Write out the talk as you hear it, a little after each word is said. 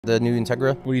The new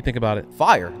Integra. What do you think about it?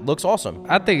 Fire. Looks awesome.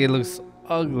 I think it looks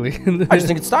ugly. I just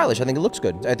think it's stylish. I think it looks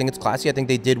good. I think it's classy. I think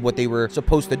they did what they were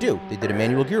supposed to do. They did a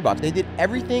manual gearbox. They did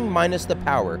everything minus the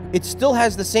power. It still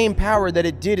has the same power that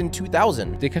it did in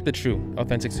 2000. They kept it true,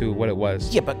 authentic to what it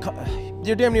was. Yeah, but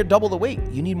they're damn near double the weight.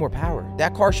 You need more power.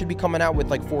 That car should be coming out with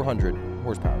like 400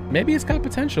 horsepower. Maybe it's got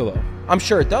potential though. I'm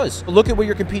sure it does. Look at what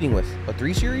you're competing with. A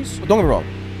 3 Series? Don't get me wrong.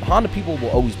 Honda people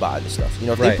will always buy this stuff. You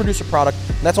know, if they produce a product,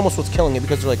 and that's almost what's killing it,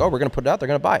 because they're like, oh, we're going to put it out, they're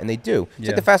going to buy it, and they do. It's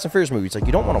like the Fast and Furious movie. It's like,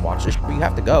 you don't want to watch this, but you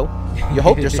have to go. You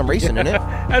hope there's some racing in it.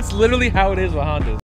 That's literally how it is with Honda.